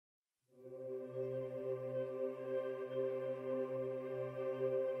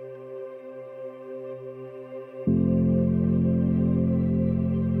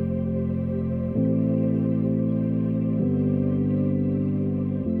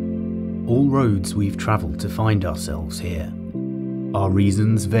all roads we've travelled to find ourselves here. Our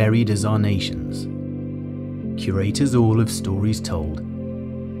reasons varied as our nations. Curators all of stories told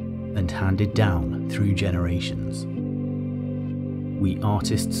and handed down through generations. We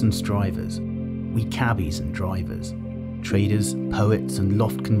artists and strivers, we cabbies and drivers, traders, poets and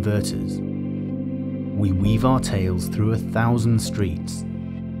loft converters. We weave our tales through 1,000 streets.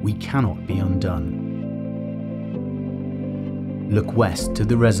 We cannot be undone. Look west to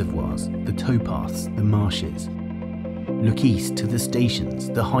the reservoirs, the towpaths, the marshes. Look east to the stations,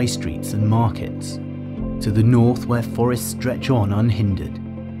 the high streets and markets. To the north where forests stretch on unhindered,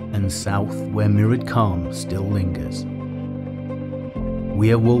 and south where mirrored calm still lingers.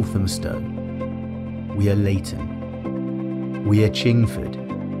 We are Walthamstow. We are Leighton. We are Chingford.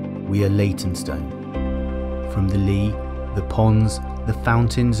 We are Leytonstone. From the Lee, the ponds, the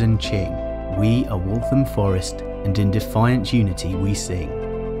fountains and Ching, we are Waltham Forest, and in defiant unity we sing.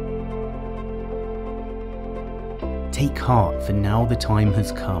 Take heart, for now the time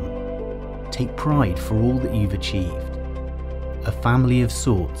has come. Take pride for all that you've achieved. A family of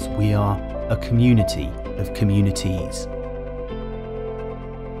sorts, we are a community of communities.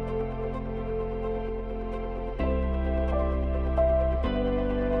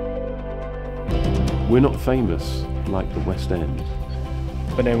 We're not famous like the West End.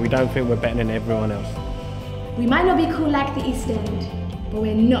 But then we don't think we're better than everyone else. We might not be cool like the East End, but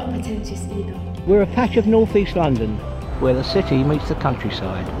we're not pretentious either. We're a patch of northeast London, where the city meets the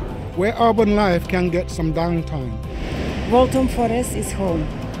countryside. Where urban life can get some downtime. Waltham Forest is home.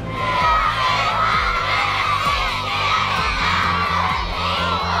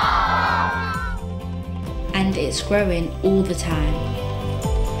 And it's growing all the time.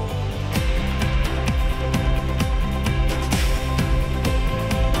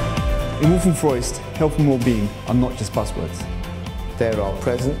 In Waltham Forest, health and well-being are not just buzzwords. They're our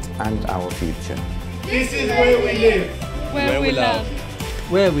present and our future. This is where we live. Where we love.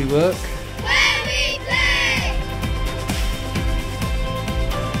 Where we work. Where we play.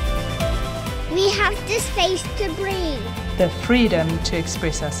 We have the space to breathe. The freedom to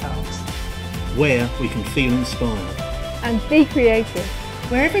express ourselves. Where we can feel inspired. And be creative.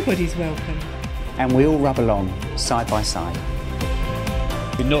 Where everybody's welcome. And we all rub along, side by side.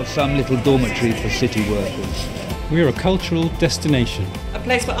 We're not some little dormitory for city workers. We're a cultural destination. A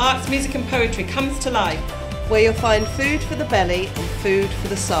place where arts, music and poetry comes to life. Where you'll find food for the belly and food for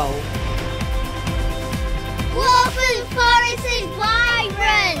the soul. Waltham Forest is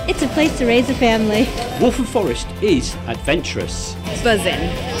vibrant! It's a place to raise a family. Waltham Forest is adventurous. Buzzing.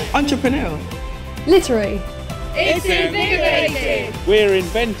 Entrepreneurial. Literary. It's invigorating. We're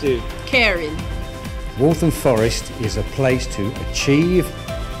inventive. Caring. Waltham Forest is a place to achieve,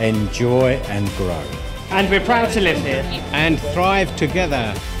 enjoy and grow. And we're proud to live here. And thrive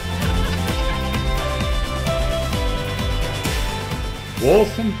together.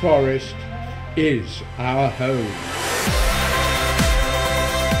 Waltham Forest is our home.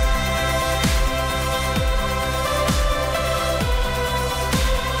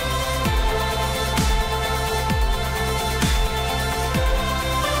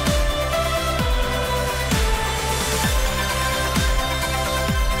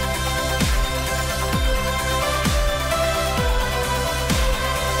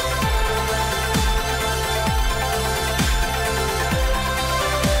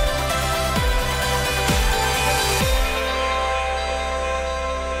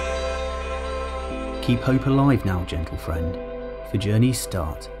 Keep hope alive now, gentle friend, for journeys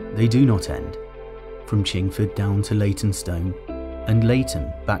start, they do not end. From Chingford down to Leytonstone, and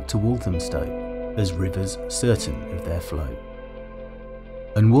Leighton back to Walthamstow, as rivers certain of their flow.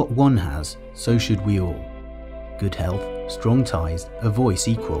 And what one has, so should we all. Good health, strong ties, a voice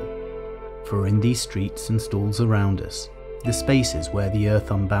equal. For in these streets and stalls around us, the spaces where the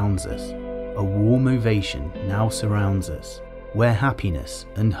earth unbounds us, a warm ovation now surrounds us, where happiness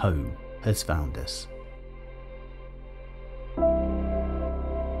and home has found us.